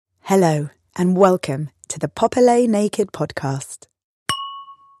Hello and welcome to the Popolay Naked podcast.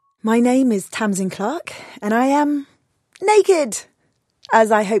 My name is Tamsin Clark and I am naked,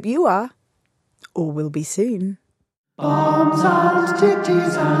 as I hope you are, or will be soon. Bombs and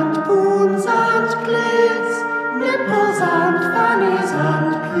titties and poons and glitz, nipples and fannies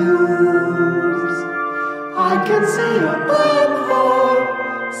and pubes. I can see a bomb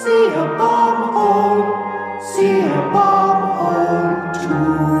hole, see a bomb hole, see a bomb hole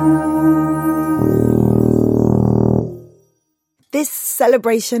too. This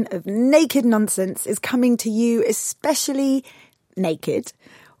celebration of naked nonsense is coming to you especially naked,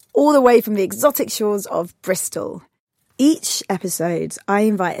 all the way from the exotic shores of Bristol. Each episode, I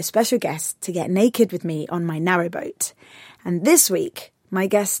invite a special guest to get naked with me on my narrowboat. And this week, my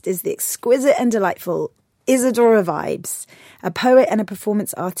guest is the exquisite and delightful Isadora Vibes, a poet and a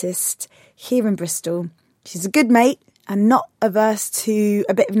performance artist here in Bristol. She's a good mate and not averse to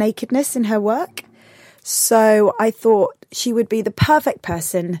a bit of nakedness in her work. So I thought she would be the perfect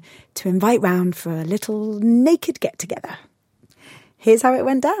person to invite round for a little naked get-together. Here's how it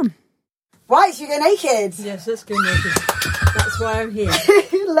went down. Right, should we go naked? Yes, let's go naked. That's why I'm here.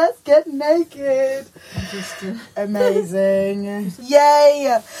 Let's get naked. Amazing.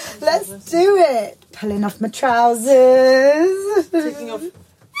 Yay. Let's do it. Pulling off my trousers. Taking off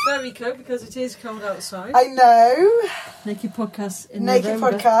very coat because it is cold outside. I know. Naked podcast in Naked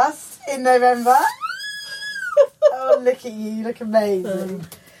November. podcast in November. Oh, look at you. You look amazing.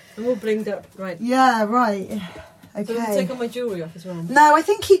 I'm all blinged up. Right. Yeah, right. Okay. So I'll take all my jewellery off as well. No, I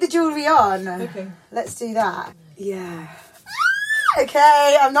think keep the jewellery on. Okay. Let's do that. Yeah.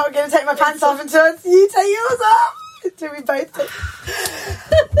 Okay, I'm not going to take my pants off until you take yours off. Until we both take...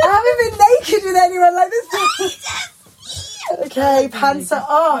 I haven't been naked with anyone like this. Okay, pants are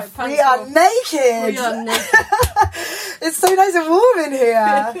off. Right, we are off. naked. We are naked. It's so nice and warm in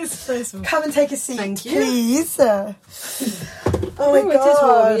here. It's so small. Come and take a seat, Thank you. please. Oh my It is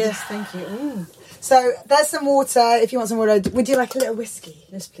God. warm. Yes, thank you. So there's some water. If you want some water, would you like a little whiskey?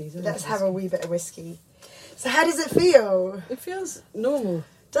 Yes, please. Let's have a wee bit of whiskey. So how does it feel? It feels normal.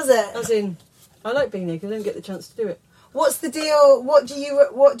 Does it? As in, I like being naked. I don't get the chance to do it. What's the deal?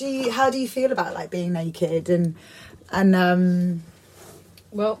 How do you feel about like being naked and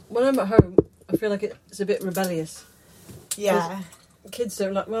Well, when I'm at home, I feel like it's a bit rebellious. yeah. Kids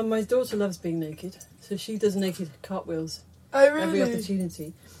don't like... Well, my daughter loves being naked, so she does naked cartwheels Oh every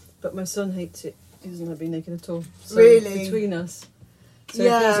opportunity. But my son hates it. He doesn't like being naked at all. So Really? between us, so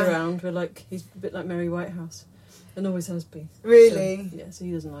Yeah. if he's around, we're like, he's a bit like Mary Whitehouse, and always has been. Really? So, yeah, so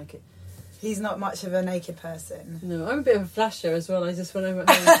he doesn't like it. He's not much of a naked person. No, I'm a bit of a flasher as well. I just, when I'm at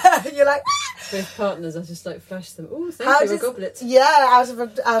home You're like, with partners, I just like flash them. Oh, thank how you, does a goblet. Yeah, out of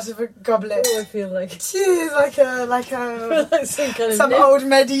a goblet. Oh, I feel like Cheers, like a like some kind of some nymph. old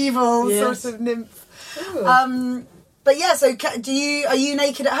medieval Yes. sort of nymph. Oh. But yeah, so are you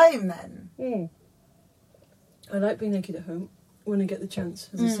naked at home then? I like being naked at home when I get the chance,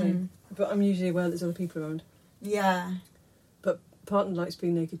 as I say. But I'm usually aware there's other people around. Yeah. But partner likes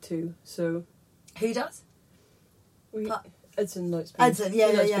being naked too, so Who does? Edson likes being Edson, he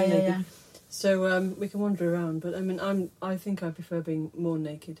likes being yeah. naked. So we can wander around, but I mean, I think I prefer being more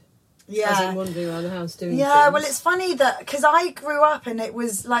naked. Yeah. As in wandering around the house doing Yeah, things. well, it's funny that because I grew up and it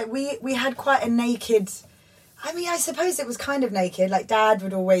was like we had quite a naked. I mean, I suppose it was kind of naked. Like Dad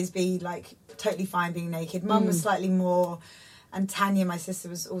would always be like totally fine being naked. Mum was slightly more, and Tanya, my sister,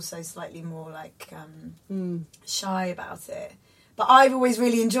 was also slightly more like shy about it. But I've always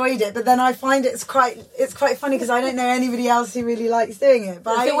really enjoyed it. But then I find it's quite funny because I don't know anybody else who really likes doing it.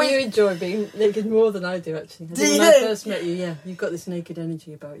 But I think always you enjoy being naked more than I do, actually. I Do think you? when I first met you, yeah, you've got this naked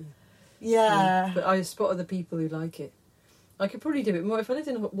energy about you. yeah. But I spot other people who like it. I could probably do it more if I lived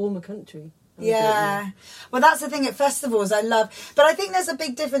in a warmer country. I would do it Yeah. more. Well, that's the thing at festivals I love. But I think there's a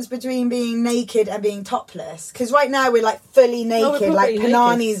big difference between being naked and being topless. Because right now we're like fully naked, we're like probably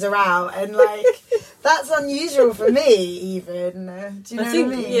pananis are out. And like, that's unusual for me even. Do you know I think,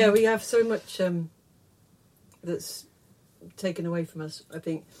 what I mean? yeah, we have so much that's taken away from us, I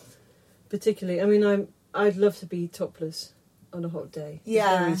think. Particularly, I mean, I'd love to be topless on a hot day. There's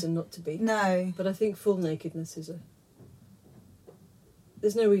Yeah. no reason not to be. No. But I think full nakedness is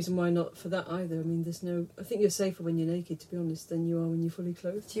there's no reason why not for that either. I mean, I think you're safer when you're naked, to be honest, than you are when you're fully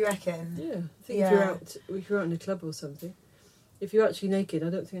clothed. Do you reckon? Yeah. I think Yeah. if you're out in a club or something, if you're actually naked, I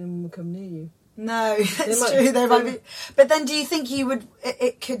don't think anyone will come near you. No, that's might- true. There might be. But then do you think you would,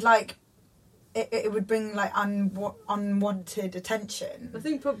 it could like, it would bring like unwanted attention? I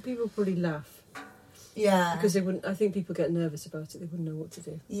think people probably laugh. Yeah. Because they wouldn't. I think people get nervous about it. They wouldn't know what to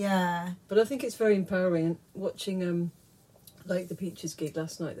do. Yeah. But I think it's very empowering. And watching like the Peaches gig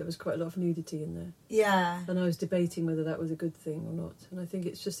last night, there was quite a lot of nudity in there. Yeah. And I was debating whether that was a good thing or not. And I think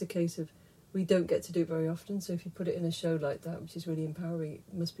it's just a case of we don't get to do it very often. So if you put it in a show like that, which is really empowering,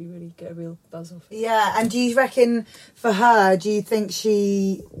 it must be really get a real buzz off it. Yeah, and do you reckon for her, do you think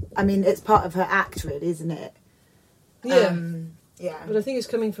it's part of her act really, isn't it? Yeah. Yeah. But I think it's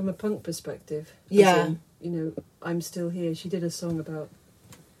coming from a punk perspective. Yeah. As in, I'm still here. She did a song about,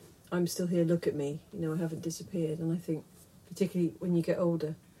 I'm still here, look at me. I haven't disappeared. And I think, particularly when you get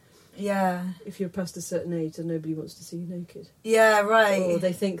older, yeah, if you're past a certain age, then nobody wants to see you naked. Yeah, right. Or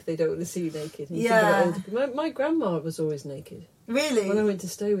they think they don't want to see you naked. And you Yeah. think about older. My grandma was always naked. Really? When I went to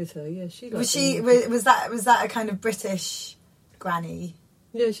stay with her, yeah, she liked was she being naked. was that a kind of British granny?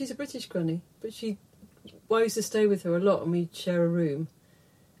 Yeah, she's a British granny, but I used to stay with her a lot, and we'd share a room,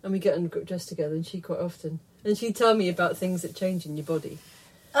 and we get dressed together, and she quite often, and she'd tell me about things that change in your body.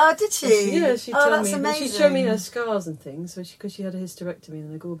 Oh, did she? Yeah, she'd oh, tell that's me. amazing. She'd show me her scars and things, because she had a hysterectomy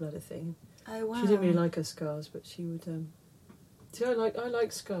and a gallbladder thing. Oh wow. She didn't really like her scars, but she would. See, I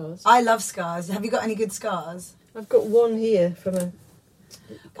like scars. I love scars. Have you got any good scars? I've got one here from a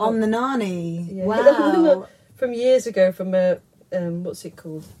on the Nani. Yeah. Wow. From years ago, from a what's it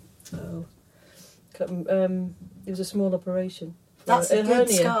called? Oh, it was a small operation. That's a good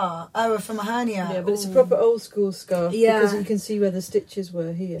hernia. scar. Oh, from a hernia. Yeah, but it's a Ooh. proper old school scar. Yeah. Because you can see where the stitches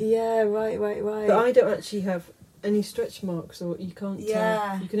were here. Yeah, right. But I don't actually have any stretch marks, or you can't Yeah.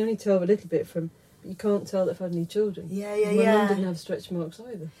 tell. You can only tell a little bit from. You can't tell if I've had any children. Yeah, My mum didn't have stretch marks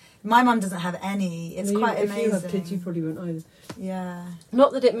either. My mum doesn't have any. It's quite amazing. If you have kids, you probably won't either. Yeah.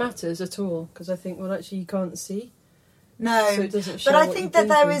 Not that it matters at all, because I think, well, actually, you can't see. No, So it doesn't show but I what think you've that been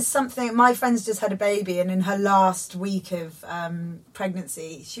there through. is something. My friend's just had a baby, and in her last week of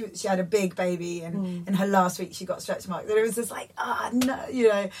pregnancy, she had a big baby, and in her last week she got stretch marks. And it was just like,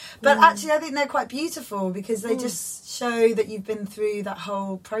 no. But actually, I think they're quite beautiful because they just show that you've been through that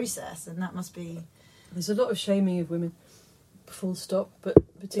whole process, and that must be. There's a lot of shaming of women, full stop, but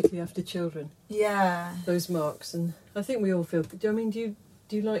particularly after children. Yeah. Those marks, and I think we all feel.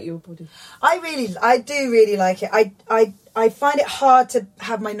 Do you like your body? I do really like it. I find it hard to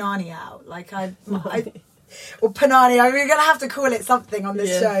have my nani out. Like or panani. I'm going to have to call it something on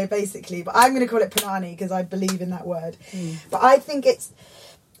this show, basically. But I'm going to call it panani because I believe in that word. But I think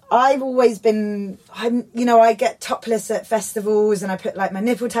I've always been. I get topless at festivals and I put like my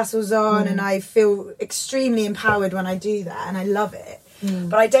nipple tassels on and I feel extremely empowered when I do that and I love it.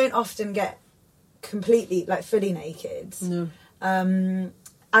 But I don't often get completely like fully naked. No.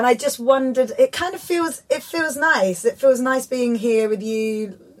 And I just wondered, it feels nice. It feels nice being here with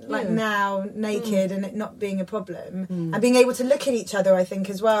you, now, naked, and it not being a problem. And being able to look at each other, I think,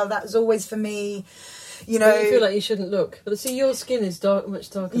 as well. That was always for me, you feel like you shouldn't look. But see, your skin is much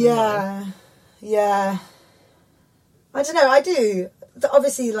darker than mine. Yeah. I don't know, I do.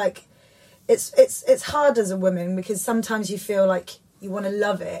 Obviously, like, it's hard as a woman because sometimes you feel like you want to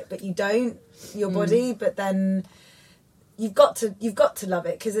love it, but you don't, your body, but then... You've got to love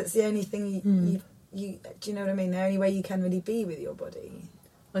it because it's the only thing you do you know what I mean? The only way you can really be with your body.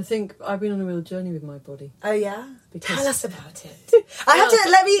 I think I've been on a real journey with my body. Oh yeah, tell us about it. I have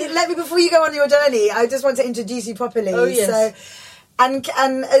to let me before you go on your journey. I just want to introduce you properly. Oh yes. So, and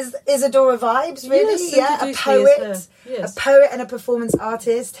as Isadora Vibes, really, yes, a poet, yes. a poet and a performance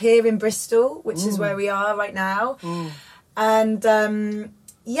artist here in Bristol, which is where we are right now, and.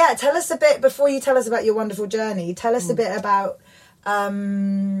 Yeah, tell us a bit, before you tell us about your wonderful journey, tell us a bit about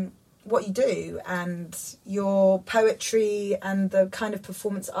what you do and your poetry and the kind of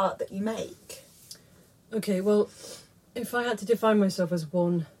performance art that you make. Okay, well, if I had to define myself as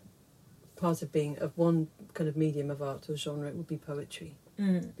one part of one kind of medium of art or genre, it would be poetry.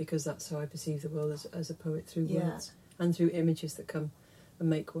 Because that's how I perceive the world as a poet, through words and through images that come and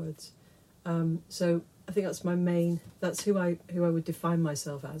make words. So I think that's that's who I would define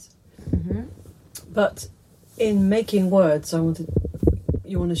myself as. But in making words,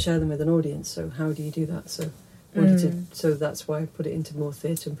 you want to share them with an audience, so how do you do that? So that's why I put it into more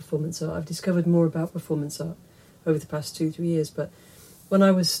theatre and performance art. I've discovered more about performance art over the past 2-3 years, but when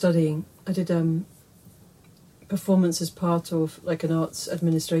I was studying, I did performance as part of like an arts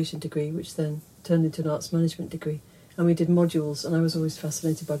administration degree, which then turned into an arts management degree. And we did modules, and I was always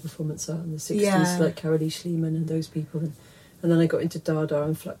fascinated by performance art in the 60s, like Carolee Schliemann and those people. And then I got into Dada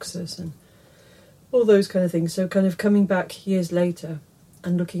and Fluxus and all those kind of things. So kind of coming back years later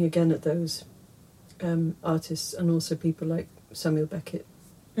and looking again at those artists, and also people like Samuel Beckett,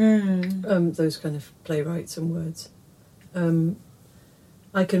 those kind of playwrights and words.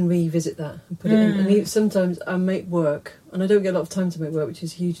 I can revisit that and put it in. And sometimes I make work, and I don't get a lot of time to make work, which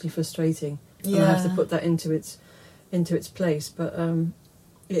is hugely frustrating. And I have to put that into its into its place. But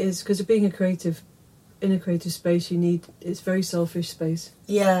it is, because of being in a creative space, it's very selfish space.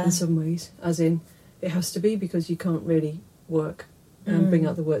 Yeah. In some ways, as in it has to be, because you can't really work and bring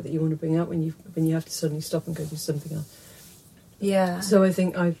out the work that you want to bring out when you have to suddenly stop and go do something else. Yeah. So I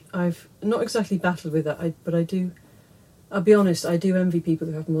think I've not exactly battled with that, but I do. I'll be honest, I do envy people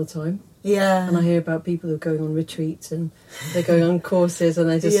who have more time. Yeah. And I hear about people who are going on retreats and they're going on courses and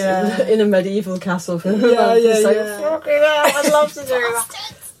they're just in a medieval castle for a month. It's like, fucking hell, I'd love to do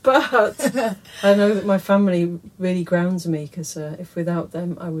that. But I know that my family really grounds me, because if without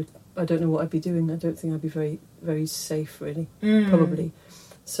them, I don't know what I'd be doing. I don't think I'd be very, very safe, really, probably.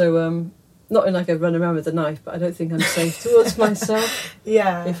 So, not in like a run around with a knife, but I don't think I'm safe towards myself.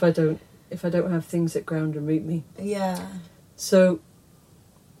 Yeah. If I don't have things that ground and root me. Yeah. So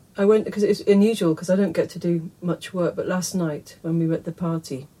I went, because it's unusual, because I don't get to do much work. But last night when we were at the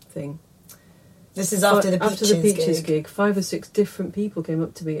party thing, this is after the Peaches gig, 5 or 6 different people came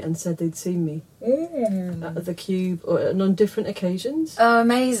up to me and said they'd seen me at the Cube and on different occasions. Oh,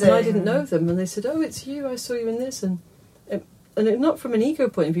 amazing! And I didn't know them, and they said, "Oh, it's you. I saw you in this," and it, not from an ego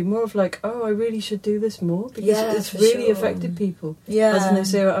point of view, more of like, "Oh, I really should do this more," because it's really affected people. Yeah, as in they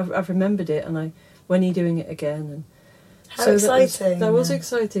say, oh, I've remembered it, and when are you doing it again? And how exciting! That was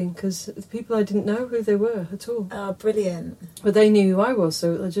exciting, because the people, I didn't know who they were at all. Oh, brilliant! But they knew who I was,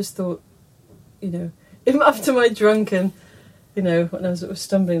 so I just thought, after my drunken, when I was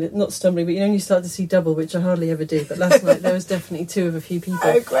stumbling, not stumbling, but you start to see double, which I hardly ever do. But last night there was definitely 2 of a few people.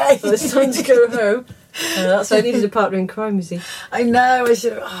 Oh, great! So it's time to go home. So I needed a partner in crime, you see. I know. I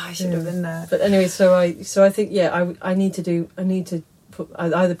should have been there. But anyway, so I think I need to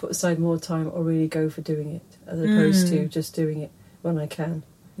either put aside more time or really go for doing it, as opposed to just doing it when I can.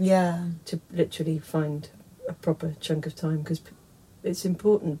 Yeah. To literally find a proper chunk of time, because it's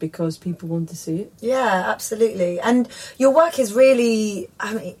important, because people want to see it. Yeah, absolutely. And your work is really,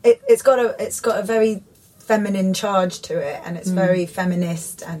 it's got a very feminine charge to it, and it's very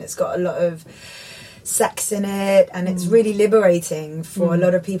feminist, and it's got a lot of sex in it, and it's really liberating for a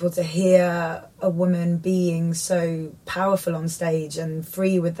lot of people to hear a woman being so powerful on stage and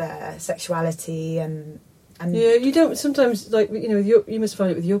free with their sexuality and you don't sometimes, like, you must find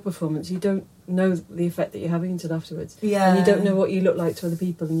it with your performance, you don't know the effect that you're having until afterwards. Yeah. And you don't know what you look like to other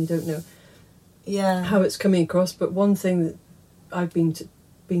people, and you don't know how it's coming across. But one thing that I've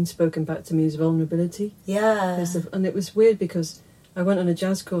been spoken back to me is vulnerability. Yeah. And it was weird, because I went on a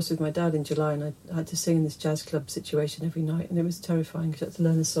jazz course with my dad in July, and I had to sing in this jazz club situation every night, and it was terrifying, because I had to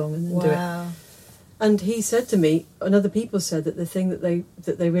learn a song and then do it. And he said to me, and other people said, that the thing that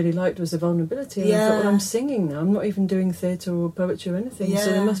they really liked was the vulnerability. And I thought, well, I'm singing now. I'm not even doing theatre or poetry or anything.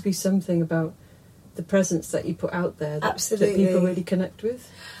 So there must be something about the presence that you put out there that people really connect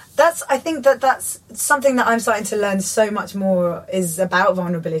with. I think that's something that I'm starting to learn so much more, is about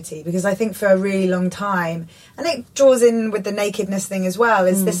vulnerability, because I think for a really long time, and it draws in with the nakedness thing as well,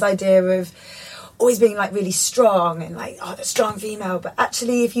 is this idea of always being like really strong and like, the strong female. But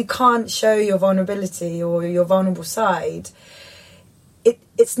actually, if you can't show your vulnerability or your vulnerable side,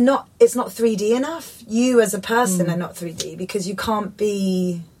 it's not 3D enough. You as a person are not 3D, because you can't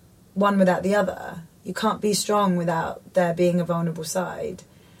be one without the other. You can't be strong without there being a vulnerable side.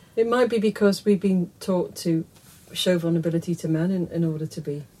 It might be because we've been taught to show vulnerability to men in order to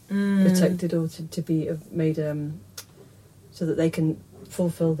be protected, or to be made so that they can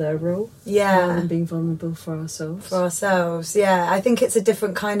fulfill their role, rather than being vulnerable for ourselves. I think it's a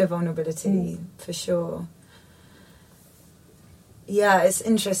different kind of vulnerability, for sure. Yeah, it's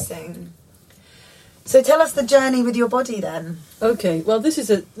interesting. So tell us the journey with your body then. Okay, well, this is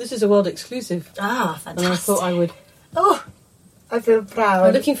a world exclusive. Fantastic. And I thought I would. Oh, I feel proud.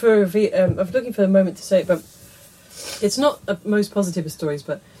 I'm looking for a moment to say it, but it's not the most positive of stories.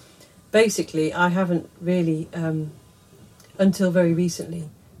 But basically, I haven't really, until very recently,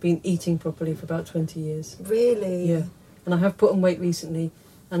 been eating properly for about 20 years. Really? Yeah. And I have put on weight recently,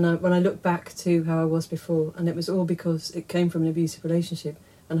 and when I look back to how I was before, and it was all because it came from an abusive relationship,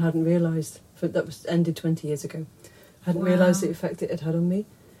 and I hadn't realised that was ended 20 years ago. I hadn't realised the effect it had had on me.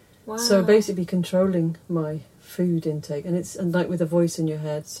 Wow. So basically, controlling my food intake, and like with a voice in your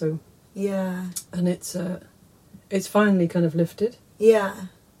head. So and it's finally kind of lifted. Yeah.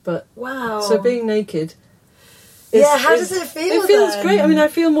 But wow. So being naked. How does it feel? It feels great. I mean, I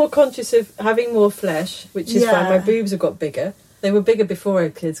feel more conscious of having more flesh, which is fine. My boobs have got bigger. They were bigger before I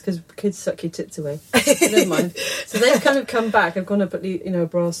had kids, because kids suck your tits away. Never mind. So they've kind of come back. I've gone up at the, a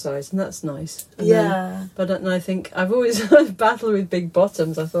bra size, and that's nice. And then I think I've always battled with big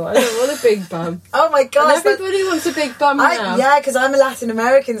bottoms. I thought, I don't want a big bum. Oh my gosh. And everybody wants a big bum now. Yeah, because I'm a Latin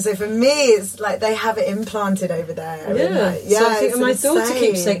American, so for me, it's like they have it implanted over there. So my daughter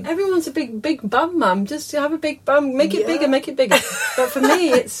keeps saying, everyone wants a big bum, Mum. Just have a big bum. Make it bigger, make it bigger. But for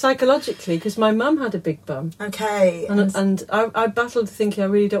me, it's psychologically, because my mum had a big bum. Okay. And I battled thinking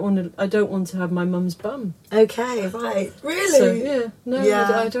I don't want to have my mum's bum. Okay, right. Really? So,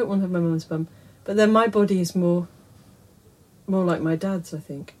 I don't want to have my mum's bum. But then my body is more like my dad's, I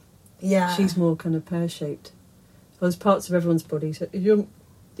think. Yeah. She's more kind of pear-shaped. Well, there's parts of everyone's body. So is your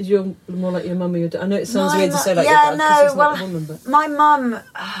more like your mum or your dad? I know it sounds weird to say like your dad, because he's not a woman, but... My mum,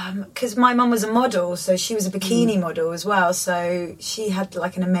 because my mum was a model, so she was a bikini model as well, so she had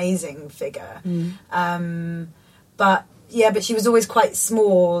like an amazing figure. But she was always quite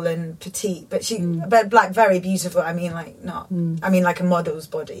small and petite, but like very beautiful. I mean, like like a model's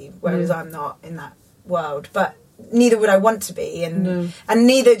body, whereas I'm not in that world. But neither would I want to be, and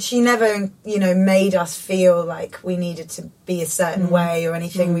neither, she never, made us feel like we needed to be a certain way or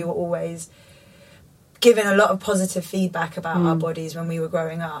anything. We were always given a lot of positive feedback about our bodies when we were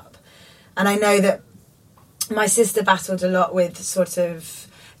growing up. And I know that my sister battled a lot with sort of,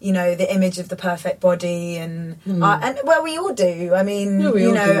 the image of the perfect body, and we all do. I mean,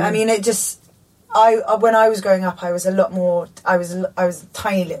 I mean, it just, when I was growing up, I was a lot more, I was a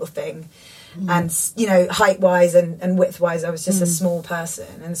tiny little thing. And height wise and width wise, I was just a small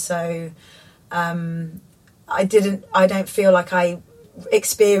person, and so I don't feel like I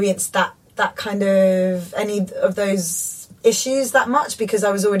experienced that kind of any of those issues that much, because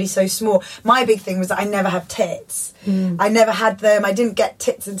I was already so small. My big thing was that I never had tits. I never had them. I didn't get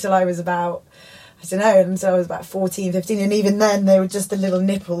tits until I was about, until I was about 14, 15, and even then they were just the little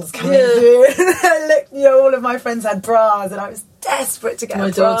nipples coming through. All of my friends had bras, and I was desperate to get my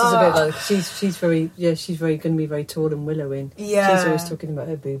a bra. daughter's a bit like, she's very going to be very tall and willowy. Yeah, she's always talking about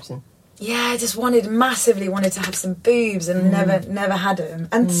her boobs. And I just massively wanted to have some boobs, and never had them,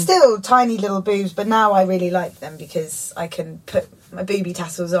 and still tiny little boobs. But now I really like them, because I can put my booby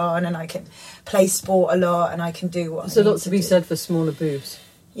tassels on, and I can play sport a lot, and I can do what. There's a lot to be said for smaller boobs.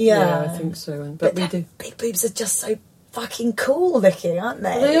 Yeah, I think so. But we do. Big boobs are just so fucking cool looking, aren't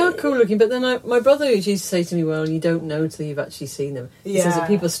they? They are cool looking, but then my brother used to say to me, well, you don't know till you've actually seen them. He says that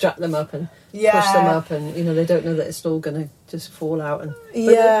people strap them up and push them up, and they don't know that it's all going to just fall out. And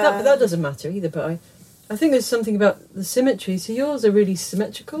that doesn't matter either. But I think there's something about the symmetry. So yours are really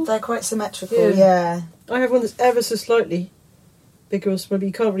symmetrical. They're quite symmetrical. Yeah. I have one that's ever so slightly bigger or smaller, but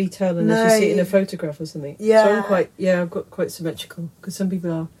you can't really tell unless you see it in a photograph or something. Yeah. So I've got quite symmetrical, because some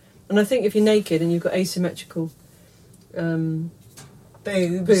people are. And I think if you're naked and you've got asymmetrical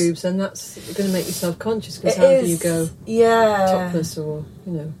boobs, and that's going to make you self-conscious, because how do you go topless, or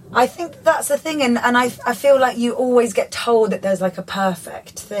I think that's the thing, and I feel like you always get told that there's like a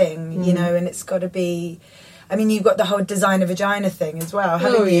perfect thing, and it's got to be, I mean, you've got the whole designer vagina thing as well,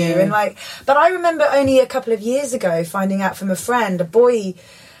 haven't you? And but I remember only a couple of years ago finding out from a friend, a boy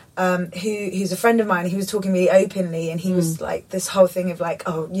who's a friend of mine. He was talking really openly, and he was like, this whole thing of like,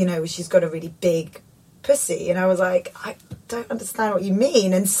 she's got a really big pussy, and I was like, I don't understand what you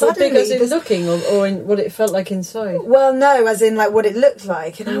mean. And suddenly, big as in looking, or in what it felt like inside? Well, no, as in like what it looked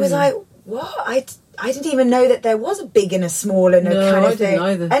like. And I was like, what? I didn't even know that there was a big and a small and a kind of thing.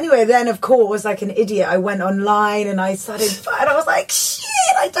 I didn't either. Anyway, then of course, like an idiot, I went online and I started, and I was like, shit,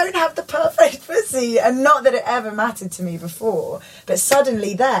 I don't have the perfect pussy. And not that it ever mattered to me before, but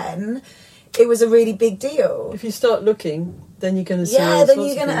suddenly then it was a really big deal. If you start looking, then you're going to see all sorts of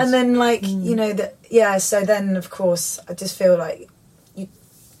things. And then like, so then of course I just feel like,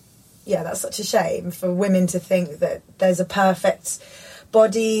 that's such a shame for women to think that there's a perfect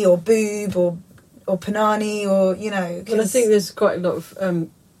body or boob or panani or, Well, I think there's quite a lot of,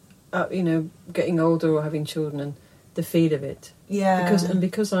 getting older or having children and the feel of it. Yeah.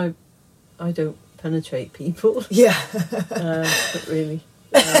 Because I don't penetrate people. Yeah. Not really.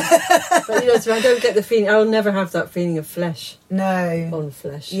 But so I don't get the feeling. I'll never have that feeling of flesh. No. On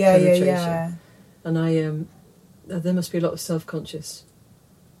flesh. Yeah, penetration. yeah. And there must be a lot of self-conscious.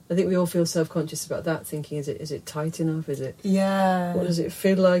 I think we all feel self-conscious about that, thinking, is it tight enough? Is it? Yeah. What does it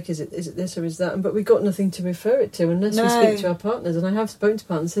feel like? Is it this or is that? But we've got nothing to refer it to unless we speak to our partners. And I have spoken to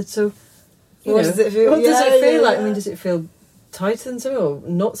partners and said, so, what does it feel? What does it feel like? I mean, does it feel tight and so, or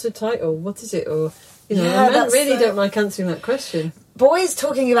not so tight, or what is it? Or men really don't like answering that question. Boys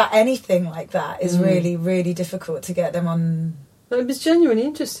talking about anything like that is really, really difficult to get them on I was genuinely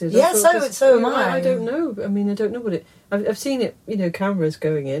interested. Yeah, so am I. I don't know. I mean, I don't know what it... I've seen it, cameras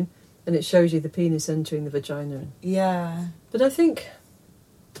going in, and it shows you the penis entering the vagina. Yeah. But I think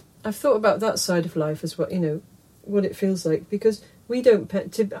I've thought about that side of life as well, what it feels like, because we don't...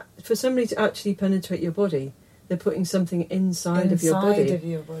 for somebody to actually penetrate your body, they're putting something inside of your body.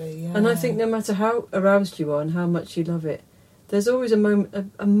 Yeah. And I think no matter how aroused you are and how much you love it, there's always a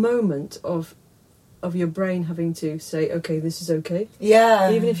moment of your brain having to say, okay, this is okay.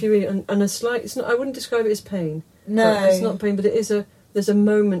 Yeah. Even if you really... And a slight... It's not, I wouldn't describe it as pain. No. It's not pain, but it is there's a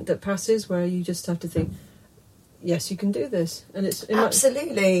moment that passes where you just have to think, yes, you can do this. And it's...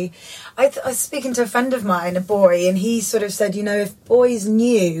 Absolutely. I was speaking to a friend of mine, a boy, and he sort of said, if boys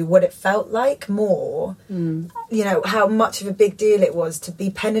knew what it felt like more, how much of a big deal it was to be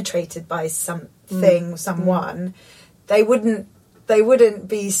penetrated by something, someone, they wouldn't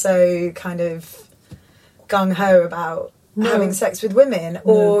be so kind of gung-ho about having sex with women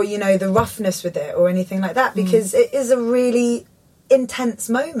or, the roughness with it or anything like that, because it is a really intense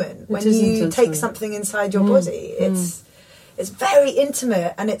moment when you take something inside your body. It's very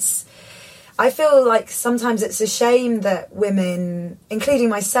intimate, and I feel like sometimes it's a shame that women, including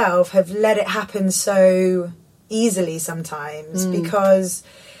myself, have let it happen so easily sometimes, because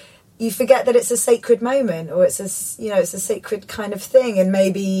you forget that it's a sacred moment, or it's a sacred kind of thing, and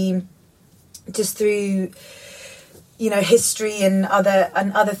maybe just through history and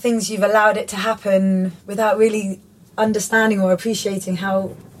other things, you've allowed it to happen without really understanding or appreciating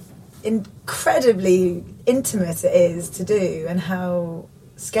how incredibly intimate it is to do and how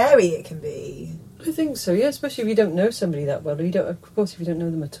scary it can be. I think so, yeah, especially if you don't know somebody that well, or of course if you don't know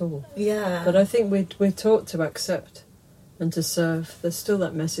them at all. Yeah. But I think we're taught to accept and to serve. There's still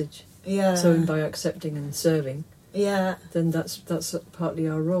that message. Yeah. So by accepting and serving, then that's partly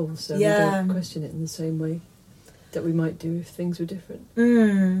our role. So we don't question it in the same way that we might do if things were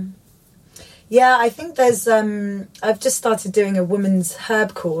different. Yeah, I think there's... I've just started doing a women's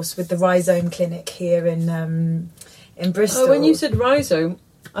herb course with the Rhizome Clinic here in Bristol. Oh, when you said rhizome,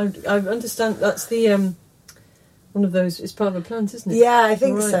 I understand that's the... one of those... It's part of a plant, isn't it? Yeah, I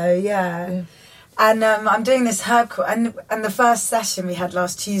think so, yeah. And I'm doing this herb course, and the first session we had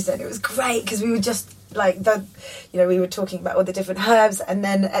last Tuesday, and it was great because we were just like we were talking about all the different herbs, and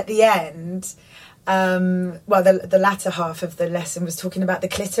then at the end, the latter half of the lesson was talking about the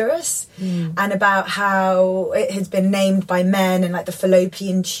clitoris and about how it has been named by men, and like the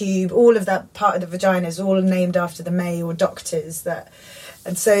fallopian tube, all of that part of the vagina is all named after the male doctors that.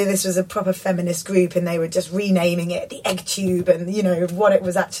 And so this was a proper feminist group, and they were just renaming it the egg tube, and what it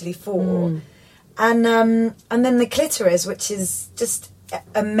was actually for. And then the clitoris, which is just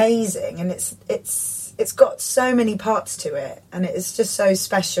amazing, and it's got so many parts to it, and it is just so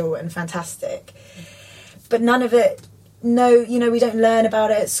special and fantastic. But none of it, we don't learn about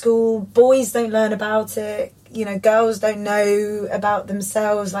it at school. Boys don't learn about it. Girls don't know about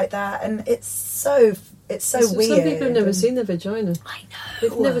themselves like that, and it's so weird. Some people have never seen their vagina. I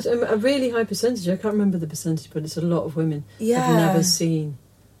know. They've never, a really high percentage. I can't remember the percentage, but it's a lot of women have never seen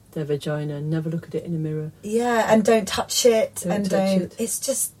their vagina and never look at it in a mirror. Yeah, and don't touch it. It's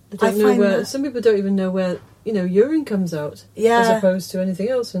just... They don't know where... Some people don't even know where, urine comes out. Yeah. As opposed to anything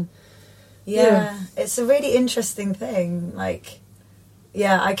else. And yeah, it's a really interesting thing. Like,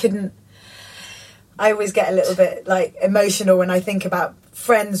 I always get a little bit, emotional when I think about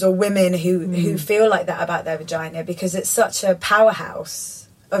friends or women who feel like that about their vagina, because it's such a powerhouse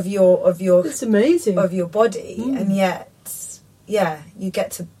of your... It's amazing. Of your body. And yet, you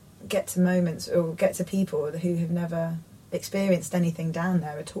get to moments or get to people who have never experienced anything down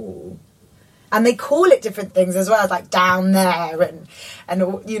there at all, and they call it different things as well, like down there and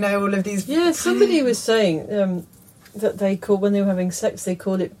all of these. Yeah, somebody was saying that they call, when they were having sex, they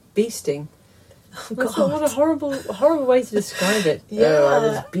call it beasting. Oh, God. I thought, what a horrible way to describe it. Yeah, I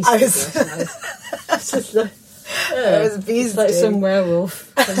was beasting. I was beasting. It's like some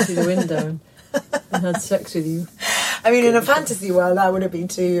werewolf came through the window and had sex with you. I mean, in a fantasy world, that wouldn't be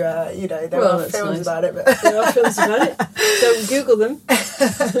too, there are films about it. But there are films about it. Don't Google them.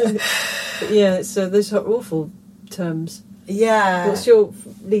 But yeah, so those are awful terms. Yeah. What's your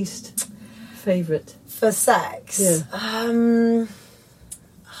least favourite? For sex? Yeah. I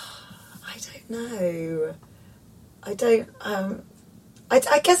don't know.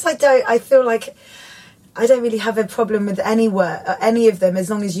 I guess I don't. I feel like I don't really have a problem with any of them, as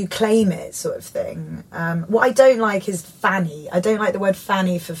long as you claim it, sort of thing. What I don't like is fanny. I don't like the word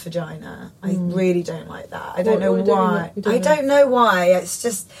fanny for vagina. I really don't like that. I don't know why. I don't know why. It's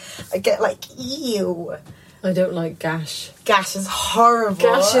just, I get ew. I don't like gash. Gash is horrible.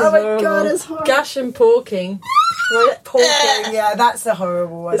 Gash is horrible. My God, it's horrible. Gash and porking Porking, yeah, that's a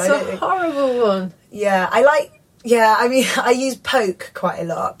horrible one. It's a horrible one. Yeah, I mean, I use poke quite a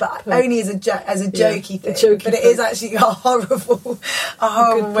lot, but only as a jokey thing. But it is actually a horrible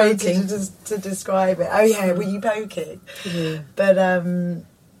way to describe it. Oh yeah, were you poking? Yeah. But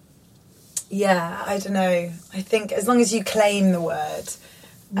yeah, I don't know. I think as long as you claim the word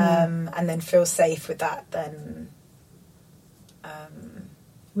and then feel safe with that, then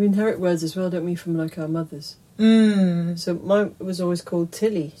we inherit words as well, don't we, from like our mothers? So mine was always called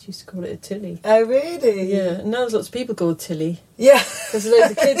Tilly. She used to call it a Tilly. Oh, really? Yeah, and now there's lots of people called Tilly. Yeah. There's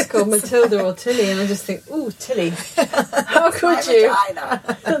loads of kids called Matilda or Tilly, and I just think, ooh, Tilly. How could you?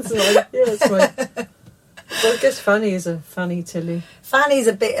 That's mine. Yeah, that's mine. Well, I guess Fanny is a Fanny Tilly. Fanny's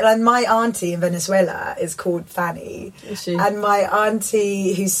a bit... And my auntie in Venezuela is called Fanny. Is she? And my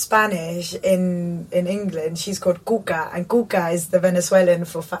auntie, who's Spanish in England, she's called Cuca. And Cuca is the Venezuelan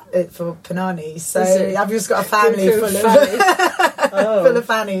for Panani. So I've just got a family full of full of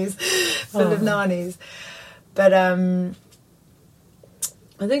Fannies, full of nannies. But I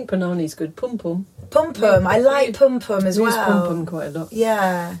think Panani's good. Pum Pum. Pum Pum. I like Pum Pum as well. We use Pum Pum quite a lot.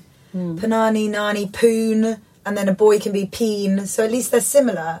 Yeah. Panani, Nani, Poon, and then a boy can be Peen. So at least they're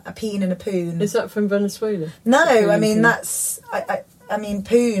similar, a Peen and a Poon. Is that from Venezuela? No, I mean that's I mean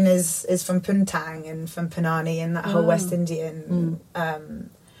Poon is from Puntang and from Panani and that whole West Indian.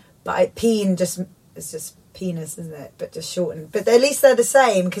 But Peen is just penis, isn't it? But just shortened. But at least they're the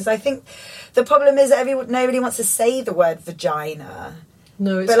same, because I think the problem is that nobody wants to say the word vagina.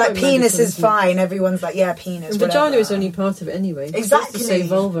 No, it's but like penis medical, is fine. Everyone's like, yeah, penis. And vagina is only part of it anyway. Exactly. You're supposed to say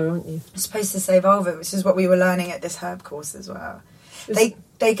vulva, aren't you? You're supposed to say vulva, which is what we were learning at this herb course as well.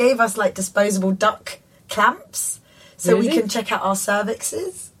 They gave us like disposable duck clamps, so we can check out our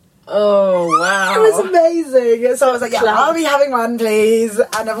cervixes. Oh wow! It was amazing. So I was like, yeah, I'll be having one, please.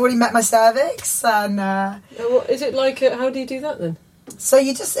 And I've already met my cervix. And is it like? How do you do that then? So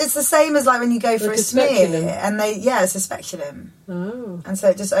it's the same as like when you go for like a smear, speculum. and it's a speculum. Oh. And so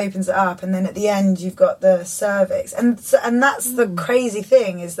it just opens it up, and then at the end you've got the cervix, and that's the crazy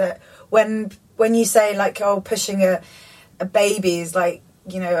thing, is that when you say like, oh, pushing a baby is like,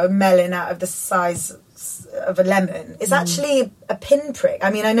 you know, a melon out of the size of a lemon, it's actually a pinprick.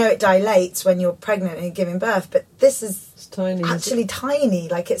 I mean, I know it dilates when you're pregnant and you're giving birth, but this is tiny, actually tiny,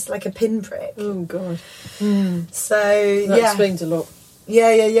 like it's like a pinprick. Oh god. So that explains a lot.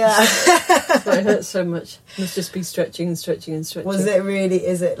 Yeah. That's why it hurts so much. It must just be stretching and stretching and stretching. Was it really?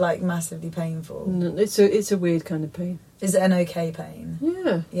 Is it like massively painful? No, it's a weird kind of pain. Is it an okay pain?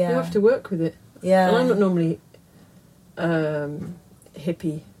 Yeah. You have to work with it. Yeah. And I'm not normally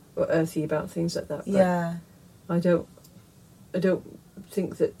hippie or earthy about things like that. But yeah. I don't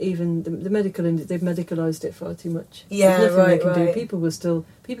think that even the medical they've medicalised it far too much. Yeah, There's nothing they can right. do. People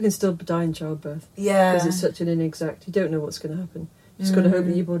can still die in childbirth. Yeah. Because it's such an inexact. You don't know what's going to happen. You just got to hope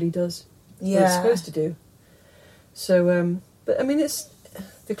that your body does what it's supposed to do. So, but I mean, it's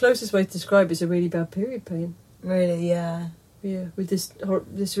the closest way to describe it is a really bad period pain. Really, yeah. Yeah, with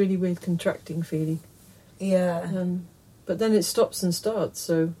this really weird contracting feeling. Yeah. But then it stops and starts.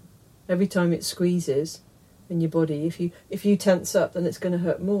 So every time it squeezes in your body, if you tense up, then it's going to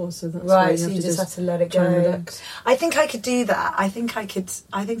hurt more. So that's why so you just have to let it try go. and relax. I think I could do that. I think I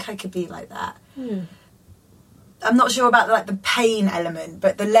could be like that. Yeah. I'm not sure about like the pain element,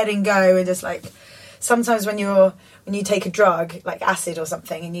 but the letting go, and just like sometimes when you take a drug like acid or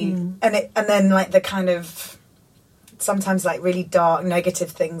something, and you and then like the kind of sometimes like really dark negative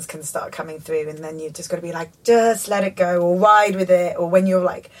things can start coming through, and then you've just got to be like, just let it go, or ride with it. Or when you're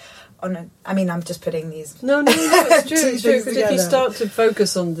like I mean, I'm just putting these no it's true. It's true, because if you together. start to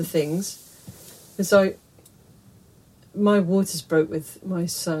focus on the things, because my waters broke with my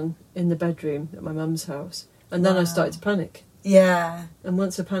son in the bedroom at my mum's house, and then I started to panic. Yeah. And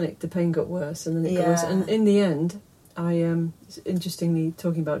once I panicked, the pain got worse, and then it got worse. And in the end, interestingly,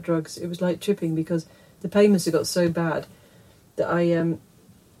 talking about drugs, it was like tripping, because the pain must have got so bad that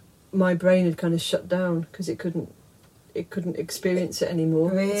my brain had kind of shut down, because it couldn't experience it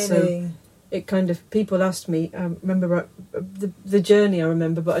anymore. Really? So it kind of, people asked me, remember the journey I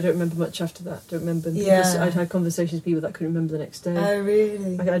remember, but I don't remember much after that. Don't remember. Yeah. I'd had conversations with people that I couldn't remember the next day. Oh,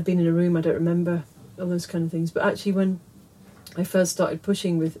 really? Like I'd been in a room, I don't remember, all those kind of things. But actually, when I first started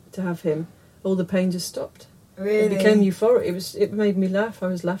pushing to have him, all the pain just stopped. Really? It became euphoric. It made me laugh. I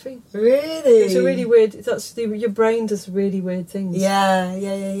was laughing. Really? It's a really weird. Your brain does really weird things.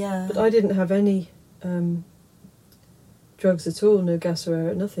 Yeah. But I didn't have any drugs at all. No gas or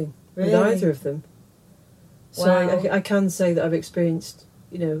air, nothing with either of them. So Wow. I can say that I've experienced,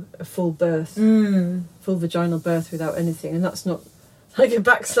 a full birth, full vaginal birth without anything, and that's not like a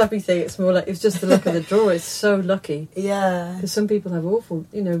backslappy thing. It's more like it's just the luck of the draw. It's so lucky. Yeah. Because some people have awful,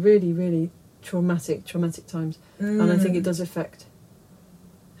 really, really traumatic times. And I think it does affect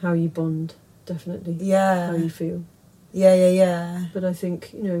how you bond, definitely. Yeah. How you feel. Yeah. But I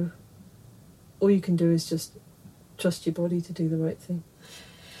think, all you can do is just trust your body to do the right thing.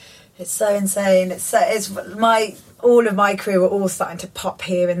 It's so insane. All of my crew are all starting to pop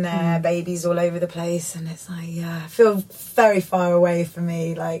here and there, babies all over the place, and it's like, I feel very far away from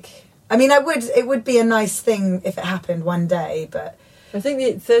me. Like, I mean, it would be a nice thing if it happened one day, but I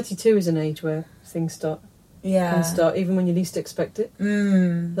think 32 is an age where things can start even when you least expect it.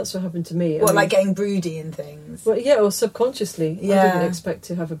 That's what happened to me. Like getting broody and things? Well, yeah, or subconsciously. I didn't expect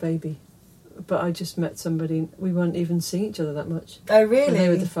to have a baby, but I just met somebody. We weren't even seeing each other that much. Oh, really? And they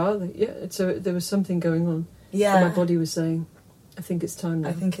were the father. Yeah, so there was something going on. Yeah. And my body was saying, I think it's time now.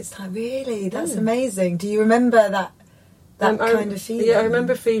 I think it's time. Really? That's amazing. Do you remember that kind of feeling? Yeah, I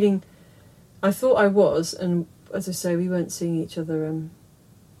remember feeling, I thought I was, and as I say, we weren't seeing each other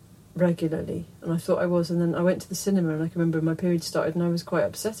regularly, and I thought I was, and then I went to the cinema, and I can remember my period started, and I was quite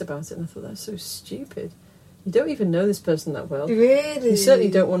upset about it, and I thought, that's so stupid. You don't even know this person that well. Really? You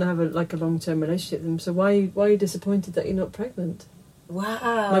certainly don't want to have a long-term relationship with them, so why are you disappointed that you're not pregnant?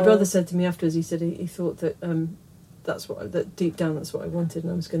 Wow. My brother said to me afterwards, he said he thought that that deep down that's what I wanted,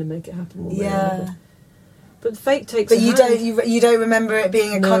 and I was going to make it happen one way or another. But fate takes. But you don't remember it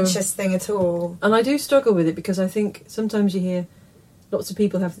being a conscious thing at all. And I do struggle with it because I think sometimes you hear lots of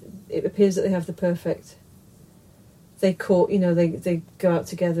people it appears that they have the perfect. They they go out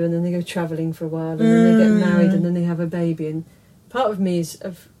together and then they go travelling for a while and then they get married and then they have a baby, and part of me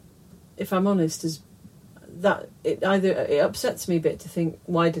if I'm honest, is that it upsets me a bit to think,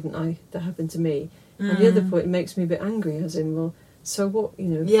 why didn't that happen to me? And the other point, it makes me a bit angry, as in, well, so what,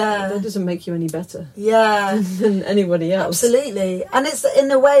 that doesn't make you any better than anybody else. Absolutely. And it's, in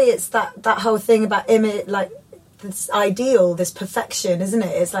a way, it's that whole thing about image, like this ideal, this perfection, isn't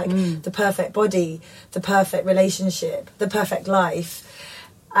it? It's like the perfect body, the perfect relationship, the perfect life,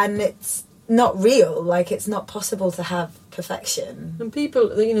 and it's not real. Like, it's not possible to have perfection. And people,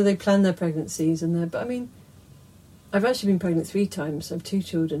 they plan their pregnancies but I mean, I've actually been pregnant 3 times. I have 2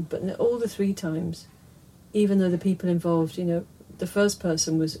 children, but all the 3 times, even though the people involved, the first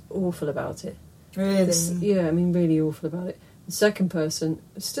person was awful about it. Really? Really awful about it. The second person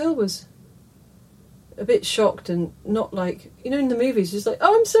still was a bit shocked and not like, in the movies, just like,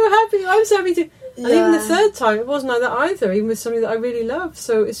 oh, I'm so happy to... And even the third time, it wasn't like that either, even with somebody that I really love.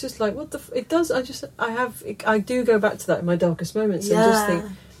 So it's just like, it does, I do go back to that in my darkest moments and just think,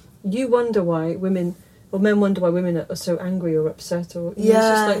 you wonder why men wonder why women are so angry or upset, or it's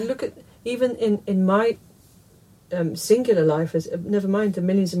just like, look at, even in my singular life, as never mind the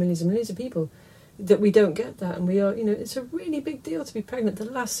millions and millions and millions of people, that we don't get that, and we are, it's a really big deal to be pregnant. The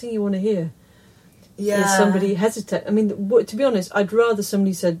last thing you want to hear is somebody hesitate. I mean, to be honest, I'd rather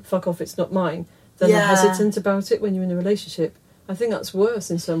somebody said, fuck off, it's not mine, than are hesitant about it when you're in a relationship. I think that's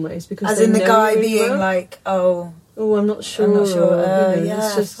worse in some ways, because as in the guy really being like, oh, I'm not sure.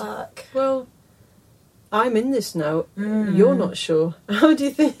 It's just, fuck. Well, I'm in this now. You're not sure. How do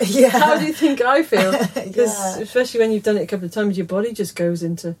you think? How do you think I feel? Because especially when you've done it a couple of times, your body just goes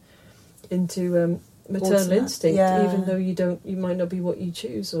into maternal instinct, even though you might not be what you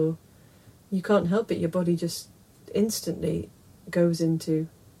choose, or you can't help it. Your body just instantly goes into,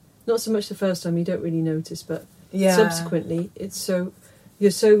 not so much the first time, you don't really notice, but subsequently,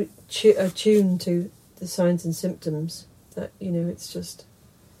 you're so attuned to the signs and symptoms that it's just.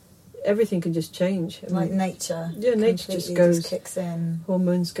 Everything can just change. Like nature. Yeah, nature just goes. Just kicks in.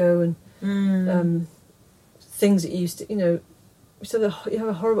 Hormones go, and things that you used to, so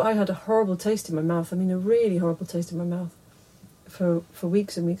I had a horrible taste in my mouth. I mean, a really horrible taste in my mouth for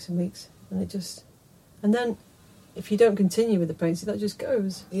weeks and weeks and weeks. And and then if you don't continue with the pregnancy, that just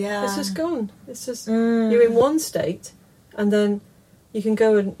goes. Yeah. It's just gone. It's just, you're in one state, and then you can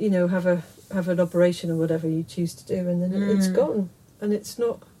go and, have an operation or whatever you choose to do, and then it's gone. And it's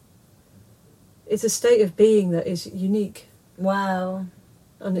not... It's a state of being that is unique. Wow.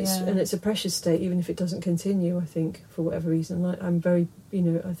 And it's a precious state, even if it doesn't continue, I think, for whatever reason. I'm very,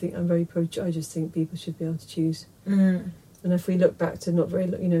 I think I'm very I just think people should be able to choose. And if we look back to not very,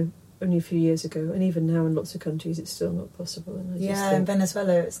 only a few years ago, and even now in lots of countries, it's still not possible. And I just think, in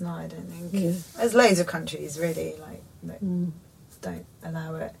Venezuela it's not, I don't think. Yeah. There's loads of countries, really, that don't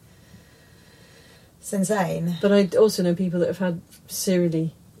allow it. It's insane. But I also know people that have had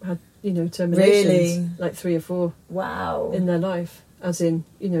terminations, really? like 3 or 4 in their life, as in,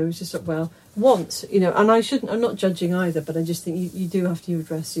 it's just like, well, once, and I'm not judging either, but I just think you do have to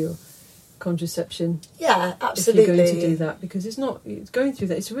address contraception. Yeah, absolutely. If you're going to do that, because it's going through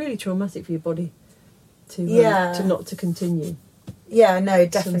that. It's really traumatic for your body to not to continue. Yeah, no,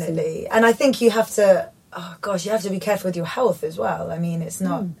 definitely. And I think you have to. Oh gosh, you have to be careful with your health as well. I mean, it's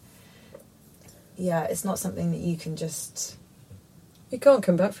not. Yeah, it's not something that you can just. You can't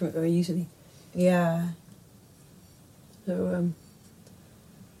come back from it very easily. Yeah. So,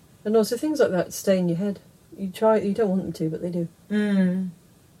 and also things like that stay in your head. You don't want them to, but they do.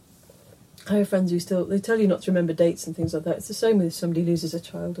 I have friends who they tell you not to remember dates and things like that. It's the same with if somebody loses a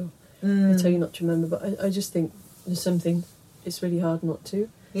child, or they tell you not to remember. But I just think there's something, it's really hard not to.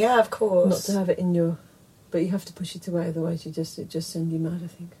 Yeah, of course. Not to have it in your, but you have to push it away, otherwise it just sends you mad, I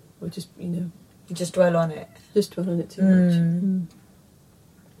think. Or just, You just dwell on it. Just dwell on it too much.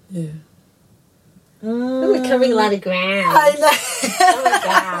 Yeah. We're covering a lot of ground. I know. Oh my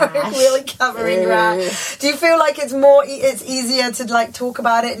God. We're really covering ground. Do you feel like it's easier to like talk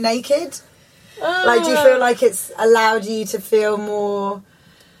about it naked? Like, do you feel like it's allowed you to feel more?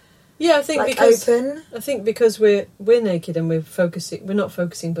 Yeah, I think like because open. I think because we're naked and we're not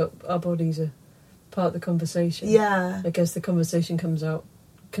focusing, but our bodies are part of the conversation. Yeah. I guess the conversation comes out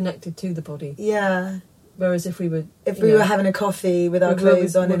connected to the body. Yeah. Whereas if we were having a coffee with our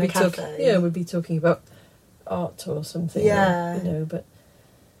clothes on in a cafe, we'd be talking about art or something. Yeah. Or, but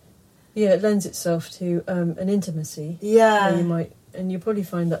it lends itself to an intimacy. Yeah. And you'll probably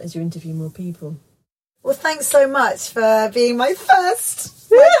find that as you interview more people. Well, thanks so much for being my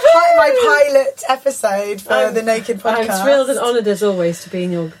pilot episode for the Naked Podcast. I'm thrilled and honoured as always to be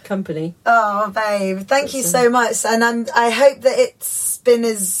in your company. Oh, babe, thank you so much, and I hope that it's been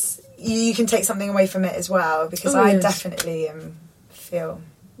as you can take something away from it as well, because I definitely feel.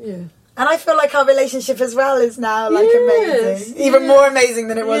 Yeah. And I feel like our relationship as well is now amazing, even more amazing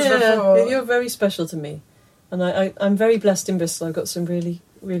than it was before. You're very special to me, and I'm very blessed in Bristol. I've got some really,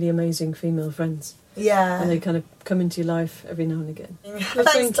 really amazing female friends. Yeah. And they kind of come into your life every now and again.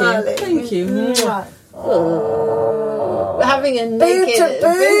 Thanks, darling. Thank you. Oh. We're having a naked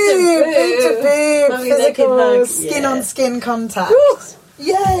boob, physical skin-on-skin contact. Woo.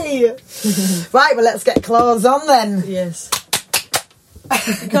 Yay! Right, well, let's get claws on then. Yes.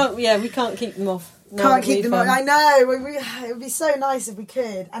 We can't keep them off. Can't keep them on. I know. It would be so nice if we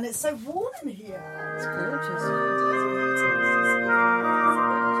could. And it's so warm in here. It's gorgeous.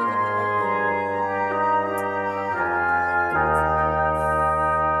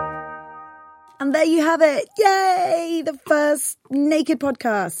 And there you have it. Yay! The first Naked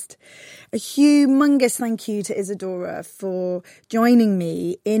Podcast. A humongous thank you to Isadora for joining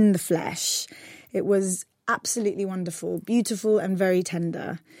me in the flesh. It was absolutely wonderful, beautiful and very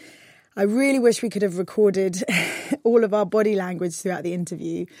tender. I really wish we could have recorded all of our body language throughout the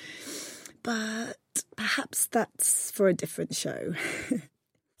interview, but perhaps that's for a different show.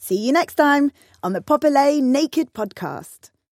 See you next time on the Popolay Naked Podcast.